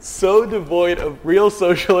so devoid of real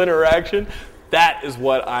social interaction. That is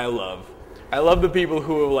what I love. I love the people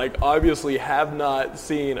who obviously have not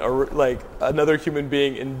seen another human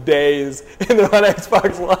being in days, and they're on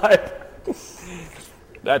Xbox Live.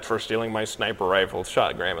 That's for stealing my sniper rifle.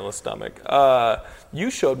 Shot Graham in the stomach.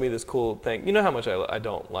 You showed me this cool thing. You know how much I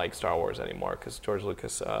don't like Star Wars anymore because George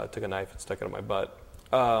Lucas took a knife and stuck it in my butt.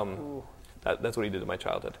 That's what he did to my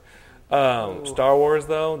childhood. Star Wars,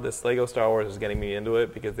 though, this Lego Star Wars is getting me into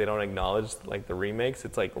it because they don't acknowledge the remakes.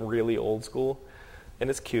 It's really old school, and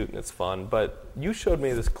it's cute and it's fun. But you showed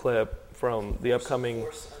me this clip from the upcoming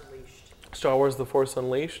Star Wars: The Force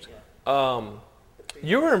Unleashed. Yeah.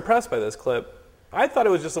 You were impressed by this clip. I thought it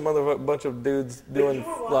was just a bunch of dudes doing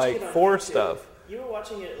Force stuff. You were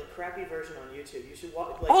watching a crappy version on YouTube. You should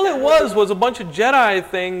watch. All it was a bunch of Jedi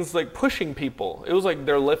things pushing people. It was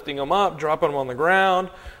they're lifting them up, dropping them on the ground.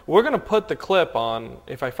 We're gonna put the clip on.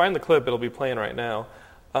 If I find the clip, it'll be playing right now.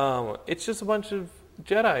 It's just a bunch of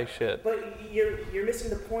Jedi shit. But you're missing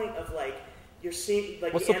the point of you're seeing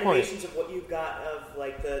What's the the animations point? of what you've got of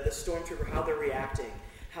the stormtrooper, how they're reacting,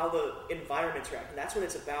 how the environment's reacting. That's what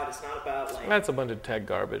it's about. It's not about That's a bunch of tech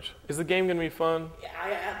garbage. Is the game gonna be fun? Yeah,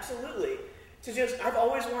 absolutely. I've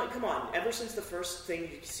always wanted. Come on, ever since the first thing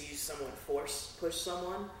you see someone force push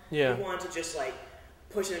someone, yeah, you wanted to just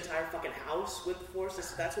push an entire fucking house with the force.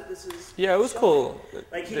 That's what this is. Yeah, it was showing. cool.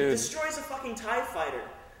 He destroys a fucking TIE fighter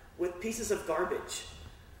with pieces of garbage.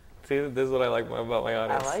 See, this is what I like about my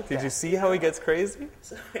audience. I like Did that. you see how he gets crazy?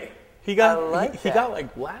 Sorry. He got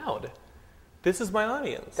loud. This is my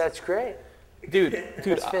audience. That's great. Dude,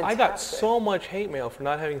 That's I got so much hate mail for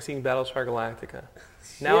not having seen Battlestar Galactica.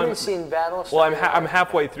 Now you haven't seen Battlestar. Well, I'm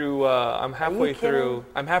halfway through.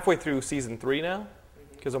 I'm halfway through season 3 now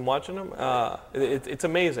because I'm watching them. It's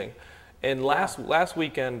amazing. And last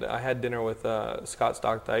weekend, I had dinner with Scott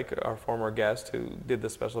Stockdyke, our former guest, who did the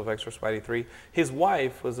special effects for Spidey 3. His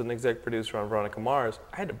wife was an exec producer on Veronica Mars.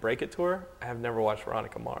 I had to break it to her. I have never watched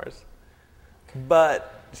Veronica Mars,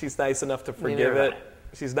 but she's nice enough to forgive it.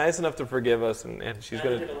 She's nice enough to forgive us, and she's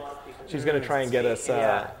gonna try and get us.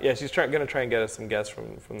 She's gonna try and get us some guests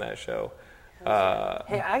from that show.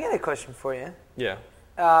 Hey, I got a question for you. Yeah.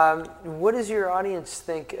 What does your audience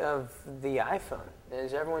think of the iPhone?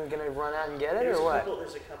 Is everyone going to run out and get it, or what?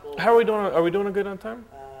 There's a couple. How are we doing? Are we doing a good on time?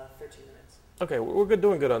 13 minutes. Okay, we're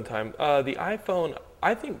doing good on time. The iPhone,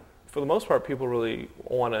 I think for the most part, people really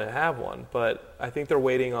want to have one, but I think they're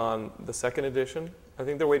waiting on the second edition. I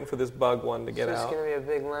think they're waiting for this bug one to get out. Is this going to be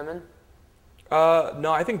a big lemon?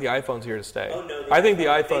 No, I think the iPhone's here to stay. Oh, no, I think the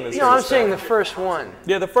iPhone is here to stay. No, I'm saying the first one.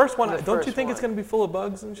 Yeah, the first one. Don't you first think it's one. going to be full of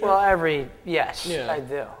bugs and shit? Well, yes, Yeah. I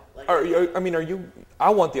do. I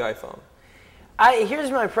want the iPhone. Here's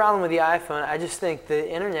my problem with the iPhone. I just think the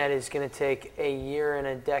internet is going to take a year and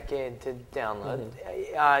a decade to download.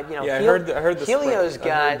 I heard the Helio's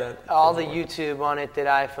got all the YouTube on it that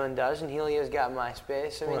iPhone does, and Helio's got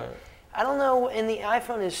MySpace. I mean, I don't know. And the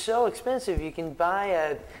iPhone is so expensive. You can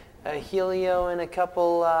buy a Helio and a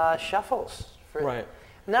couple shuffles. For,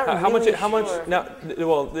 Not how really much? Now,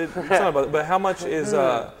 well, it's not about it, but how much is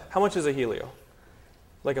a Helio?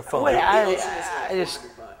 Like a phone? Wait, I just.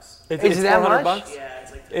 Is that much? $400? Yeah,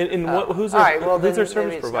 it's like. Who's their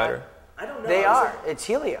service provider? I don't know. They are. It's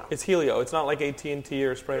Helio. It's Helio. It's not like AT&T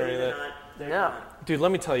or Sprint or any of that. No. Dude,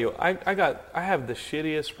 let me tell you, I have the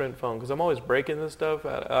shittiest Sprint phone because I'm always breaking this stuff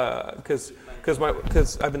because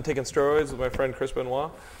I've been taking steroids with my friend Chris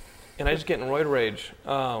Benoit, and I just get in roid rage.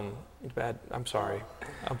 Bad. I'm sorry,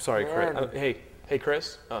 Chris. Hey,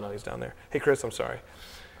 Chris. Oh no, he's down there. Hey, Chris. I'm sorry.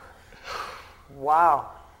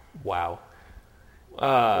 Wow.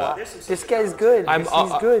 This guy's good. He's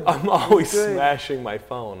good. I'm always smashing my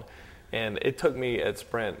phone. And it took me at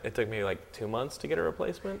Sprint, like 2 months to get a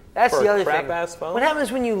replacement. That's for the other a crap thing. Ass phone. What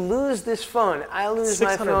happens when you lose this phone? I lose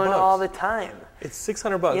my phone all the time. It's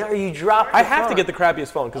 $600. You know, or you drop the I have phone. to get the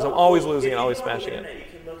crappiest phone because I'm always losing and always smashing it.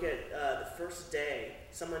 You can look at the first day.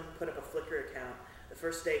 Someone put up a Flickr account. The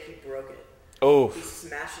first day he broke it. Oh. He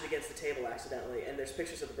smashed it against the table accidentally, and there's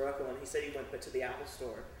pictures of the broken one. He said he went to the Apple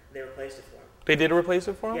store, and they replaced it for him. They did replace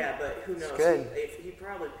it for him? Yeah, but who knows? Good. He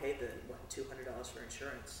probably paid the $200 for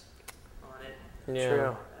insurance on it. Yeah.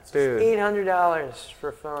 True. Dude. $800 for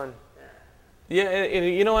a phone. Yeah. Yeah, and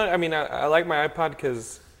you know what? I mean, I like my iPod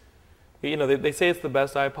because, you know, they say it's the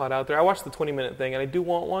best iPod out there. I watched the 20-minute thing, and I do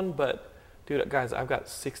want one, but, dude, guys, I've got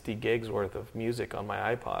 60 gigs worth of music on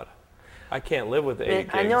my iPod. I can't live with 8 gigs.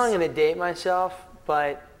 I know I'm going to date myself,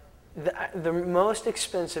 but the most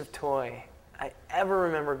expensive toy I ever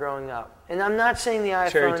remember growing up, and I'm not saying the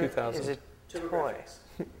iPhone is a toy.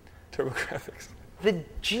 TurboGrafx. The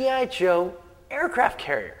G.I. Joe aircraft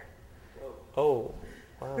carrier. Oh,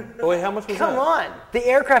 wow. Oh, wait, how much was that? Come on. The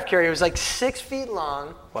aircraft carrier was like 6 feet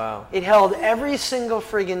long. Wow. It held every single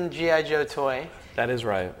friggin' G.I. Joe toy. That is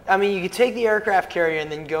right. I mean, you could take the aircraft carrier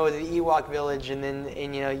and then go to the Ewok village,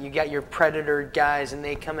 and you know, you got your Predator guys, and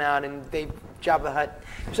they come out and they Jabba the Hutt.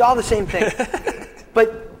 It was all the same thing.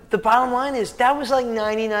 But the bottom line is that was like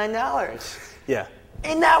 $99. Yeah.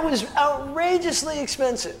 And that was outrageously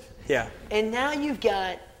expensive. Yeah. And now you've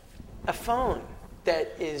got a phone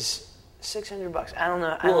that is $600. I don't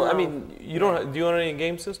know. I mean, do you own any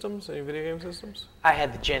game systems? Any video game systems? I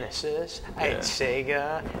had the Genesis. I had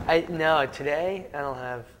Sega. No, today I don't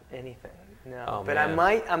have anything. No, oh, but man.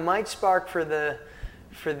 I might spark for the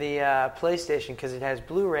PlayStation because it has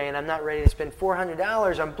Blu-ray, and I'm not ready to spend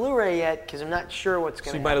 $400 on Blu-ray yet because I'm not sure what's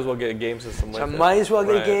going to happen. So you might as well get a game system with it. So I might as well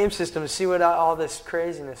get a game system to see what all this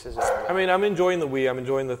craziness is all about. I mean, I'm enjoying the Wii. I'm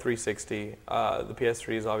enjoying the 360. The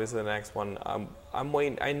PS3 is obviously the next one. I'm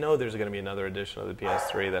waiting. I know there's going to be another edition of the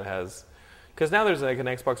PS3 that has... Because now there's like an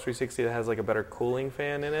Xbox 360 that has like a better cooling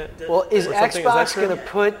fan in it. Well, is Xbox going to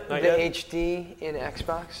put Not the yet? HD in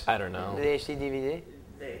Xbox? I don't know. The HD DVD?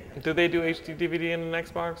 Do they do HD DVD in an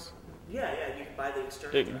Xbox? Yeah, you can buy the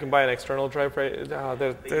external. You can buy an external drive.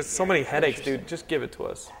 There's so many headaches, dude. Just give it to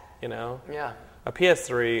us. You know. Yeah. A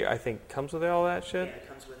PS3, I think, comes with all that shit. Yeah, it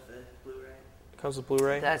comes with the Blu-ray. Comes with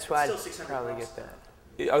Blu-ray. That's why I'd Still $600 probably get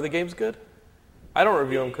that. Are the games good? I don't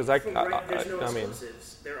review them because There's no I mean,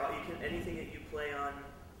 exclusives. Anything that you play on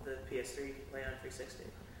the PS3, you can play on 360.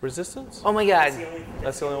 Resistance. Oh my God.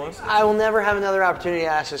 That's the only one. I will never have another opportunity to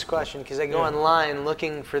ask this question because I go online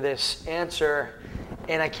looking for this answer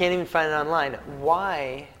and I can't even find it online.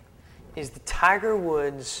 Why is the Tiger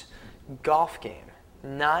Woods golf game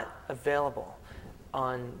not available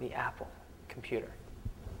on the Apple computer?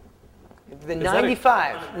 The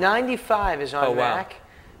 95 is on Mac,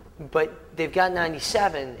 but they've got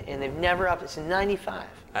 97 and they've never upped it. It's 95.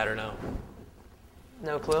 I don't know.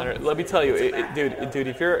 No clue. Let me tell you, dude.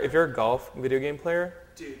 If you're a golf video game player,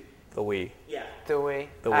 Dude. The Wii. Yeah. The Wii.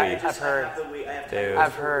 The Wii. I've heard. I have the Wii. I have Dude.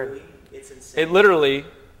 I've heard. Wii. It's insane. It literally,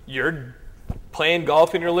 you're playing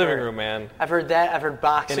golf in your living room, man. I've heard that. I've heard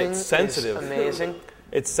boxing. And it's sensitive. Is amazing.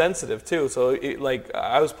 It's sensitive too. So,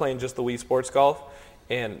 I was playing just the Wii Sports Golf,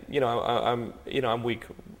 and I'm weak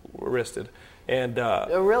wristed, and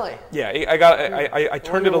Oh, really? yeah, I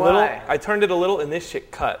turned it a little. why. I turned it a little, and this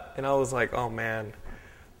shit cut, and I was like, oh man,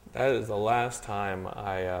 that is the last time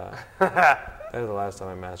I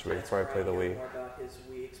masturbated before I play the Wii. More about his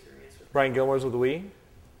Wii experience with Brian Gilmore's with the Wii,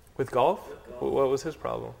 with golf. What was his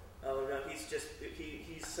problem? Oh no, he's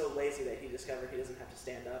so lazy that he discovered he doesn't have to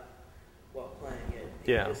stand up while playing it.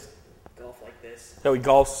 He Yeah. can just golf like this. No, he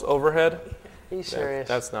golfs overhead. Are you serious?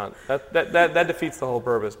 That's not that defeats the whole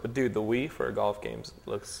purpose. But dude, the Wii for golf games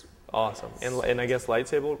looks awesome, and I guess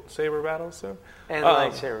lightsaber battles too. And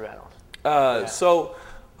lightsaber battles. So.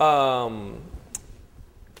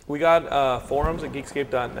 We got forums at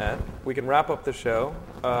Geekscape.net. We can wrap up the show.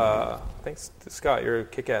 Thanks, Scott. You're a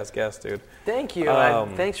kick-ass guest, dude. Thank you.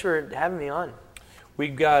 Thanks for having me on.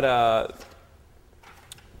 We've got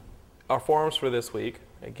our forums for this week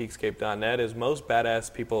at Geekscape.net is Most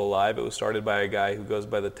Badass People Alive. It was started by a guy who goes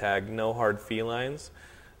by the tag No Hard Felines.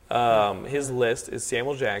 His list is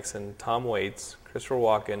Samuel Jackson, Tom Waits, Christopher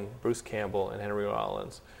Walken, Bruce Campbell, and Henry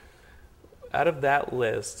Rollins. Out of that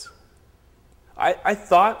list... I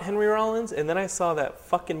thought Henry Rollins, and then I saw that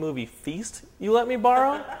fucking movie Feast you let me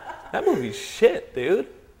borrow. That movie's shit, dude.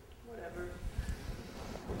 Whatever.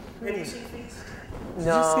 Have you seen Feast? Did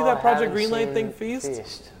you see that Project Greenlight thing,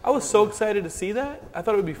 Feast? I was so excited to see that. I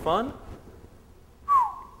thought it would be fun.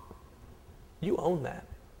 You own that.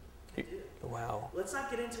 Wow. Let's not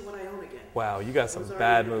get into what I own again. Wow, you got some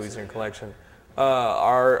bad movies in your collection.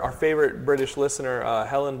 Our favorite British listener,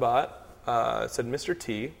 Helen Bott, said Mr.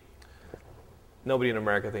 T. Nobody in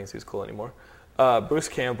America thinks he's cool anymore. Bruce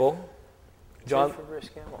Campbell. John for Bruce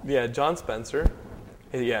Campbell. Yeah, John Spencer.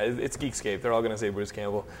 Yeah, it's Geekscape. They're all going to say Bruce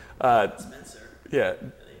Campbell. Spencer. Yeah.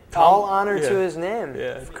 All honor to his name.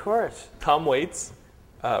 Yeah. Of course. Tom Waits.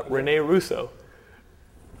 Rene Russo.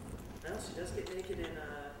 No, she does get naked in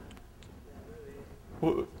that movie.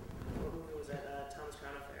 What movie was that? Thomas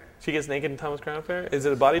Crown Affair. She gets naked in Thomas Crown Affair? Is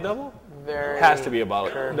it a body double? Has to be a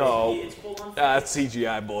body. No. It's full on. That's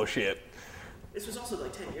CGI bullshit. This was also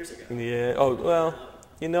like 10 years ago. Yeah. Oh, well,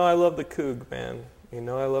 I love the Coug, man. I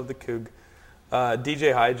love the Coug.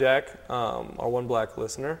 DJ Hijack, our one black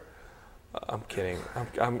listener. I'm kidding.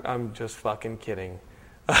 I'm just fucking kidding.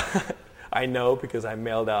 I know because I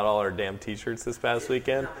mailed out all our damn T-shirts this past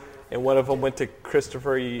weekend, and one of them went to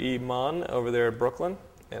Christopher Iman over there in Brooklyn,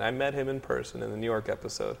 and I met him in person in the New York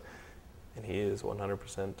episode, and he is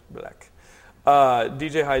 100% black.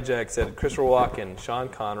 DJ Hijack said Christopher Walken, Sean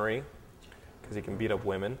Connery, because he can beat up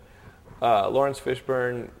women. Lawrence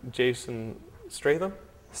Fishburne, Jason Statham.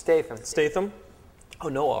 Oh,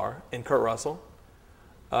 no R. And Kurt Russell.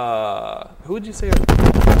 Who would you say? Go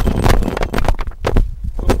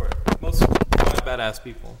for it. Most badass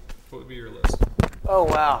people. What would be your list? Oh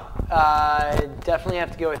wow. Definitely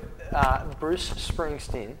have to go with Bruce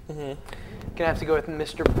Springsteen. Mm-hmm. Gonna have to go with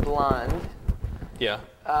Mr. Blonde. Yeah.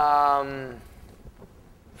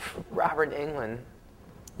 Robert Englund.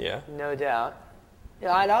 Yeah. No doubt.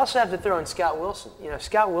 Yeah, I'd also have to throw in Scott Wilson.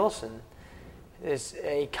 Scott Wilson is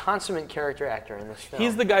a consummate character actor in this film.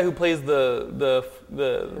 He's the guy who plays the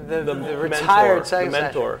retired the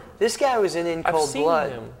mentor. This guy was in Cold Blood.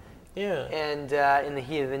 I've seen him. Yeah. And in The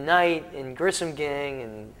Heat of the Night, in Grissom Gang,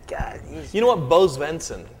 and God, he's... You know what? Bo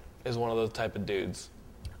Svensson is one of those type of dudes.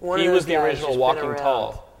 He was the original Walking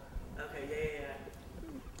Tall. Okay,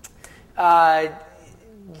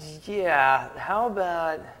 yeah. How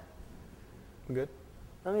about... Good.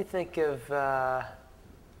 Let me think of... you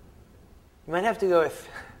might have to go with...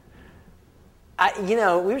 we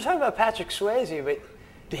were talking about Patrick Swayze, but...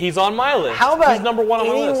 He's on my list. How about he's number one on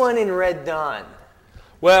my list. Anyone in Red Dawn?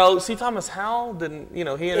 Well, C. Thomas Howell didn't, he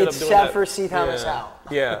ended up doing that. Except for C. Thomas Howell.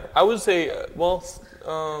 Yeah. I would say,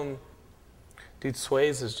 dude,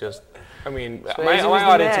 Swayze is just, my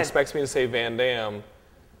audience expects me to say Van Damme,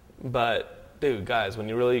 but, dude, guys, when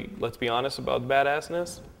you really, let's be honest about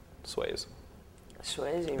badassness, Swayze.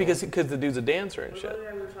 Because the dude's a dancer and shit.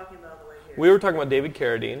 What we were talking about on the way here? We were talking about David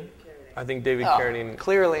Carradine. I think David Carradine.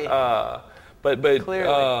 Clearly. But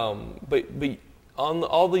Clearly. On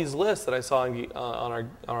all these lists that I saw on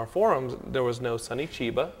our forums, there was no Sonny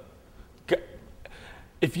Chiba.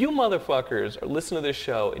 If you motherfuckers listen to this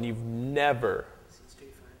show and you've never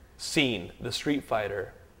seen the Street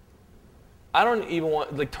Fighter, I don't even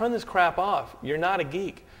want turn this crap off. You're not a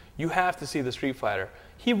geek. You have to see the Street Fighter.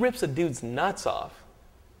 He rips a dude's nuts off.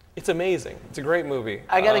 It's amazing. It's a great movie.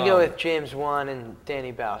 I got to go with James Wan and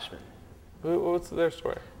Danny Bousman. What's their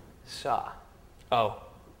story? Saw. Oh.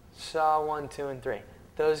 Saw 1, 2, and 3.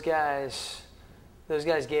 Those guys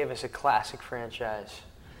gave us a classic franchise.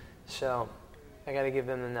 So I got to give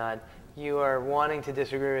them the nod. You are wanting to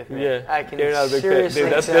disagree with me. Yeah. I can You're not a big seriously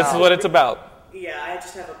fan. Dude, tell. this is what it's about. Yeah, I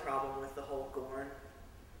just have a problem with the whole Gorn,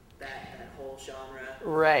 that whole genre.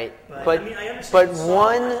 Right, but I understand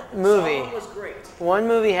one movie was great. One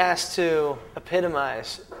movie has to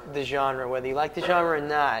epitomize the genre, whether you like the genre or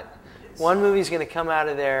not. One movie's going to come out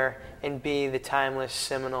of there and be the timeless,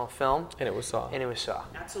 seminal film. And it was Saw.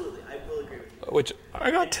 Absolutely, I will agree with you. Which I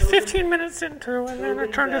got 15 minutes into, and then I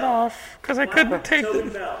turned it off because I couldn't take Tobin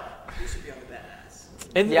it. Bell, you should be on the badass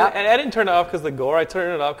And I didn't turn it off because the gore. I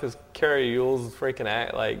turned it off because Carrie Yule's freaking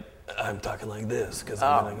act like, I'm talking like this. Cause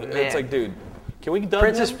it's like, dude, can we dub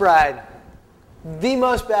Princess him? Bride, the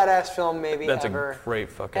most badass film maybe That's ever. That's a great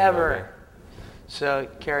fucking ever. movie. So,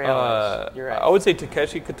 Carrie Ellis, you're right. I would say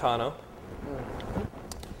Takeshi Kitano.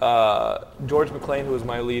 George McClane, who was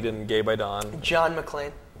my lead in Gay by Dawn. John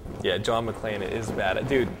McClane. Yeah, John McClane is badass.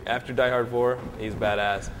 Dude, after Die Hard 4, he's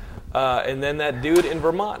badass. And then that dude in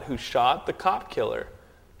Vermont who shot the cop killer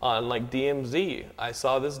on like DMZ. I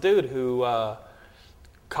saw this dude who,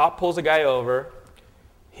 cop pulls a guy over.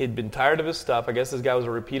 He'd been tired of his stuff. I guess this guy was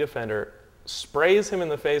a repeat offender. Sprays him in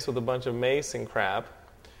the face with a bunch of mace and crap.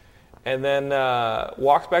 And then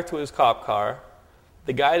walks back to his cop car.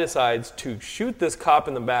 The guy decides to shoot this cop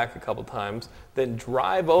in the back a couple times, then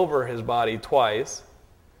drive over his body twice.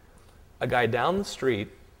 A guy down the street,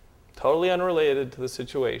 totally unrelated to the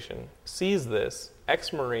situation, sees this,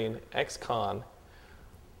 ex-Marine, ex-con,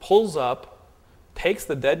 pulls up, takes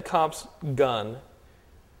the dead cop's gun,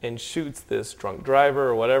 and shoots this drunk driver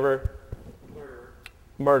or whatever,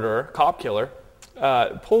 murderer, cop killer,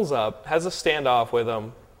 pulls up, has a standoff with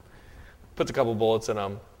him, puts a couple bullets in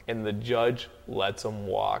him, and the judge lets him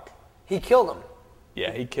walk. He killed him.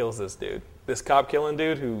 Yeah, he kills this dude. This cop killing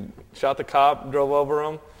dude who shot the cop, drove over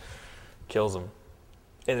him, kills him.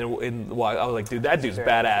 And I was like, dude, that dude's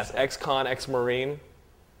badass. Ex-con, ex-Marine.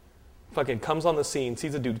 Fucking comes on the scene,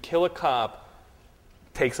 sees a dude kill a cop,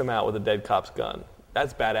 takes him out with a dead cop's gun.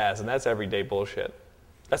 That's badass, and that's everyday bullshit.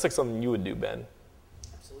 That's like something you would do, Ben.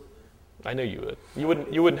 Absolutely. I know you would. You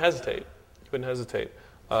wouldn't hesitate. You wouldn't hesitate.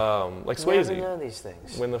 Like Swayze. Never know these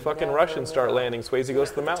things. When the fucking Russians start landing, Swayze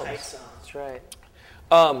goes to the mountains. That's right.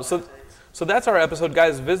 So that's our episode,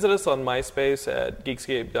 guys. Visit us on MySpace at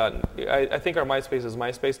Geekscape. I think our MySpace is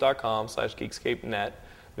myspace.com/GeekscapeNet.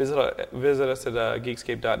 Visit us at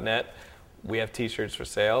Geekscape.net. We have T-shirts for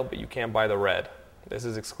sale, but you can't buy the red. This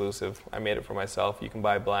is exclusive. I made it for myself. You can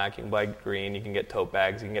buy black, you can buy green, you can get tote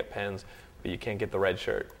bags, you can get pens, but you can't get the red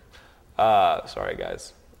shirt. Sorry,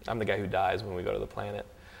 guys. I'm the guy who dies when we go to the planet.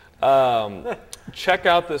 Check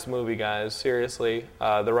out this movie, guys. Seriously,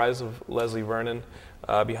 The Rise of Leslie Vernon,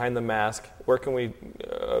 Behind the Mask. Where can we?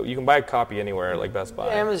 You can buy a copy anywhere, like Best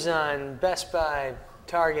Buy. Amazon, Best Buy,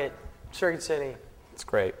 Target, Circuit City. It's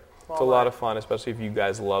great. It's a lot of fun, especially if you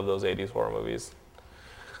guys love those 80s horror movies.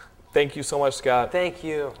 Thank you so much, Scott. Thank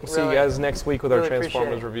you. We'll see you guys next week with our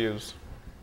Transformers reviews.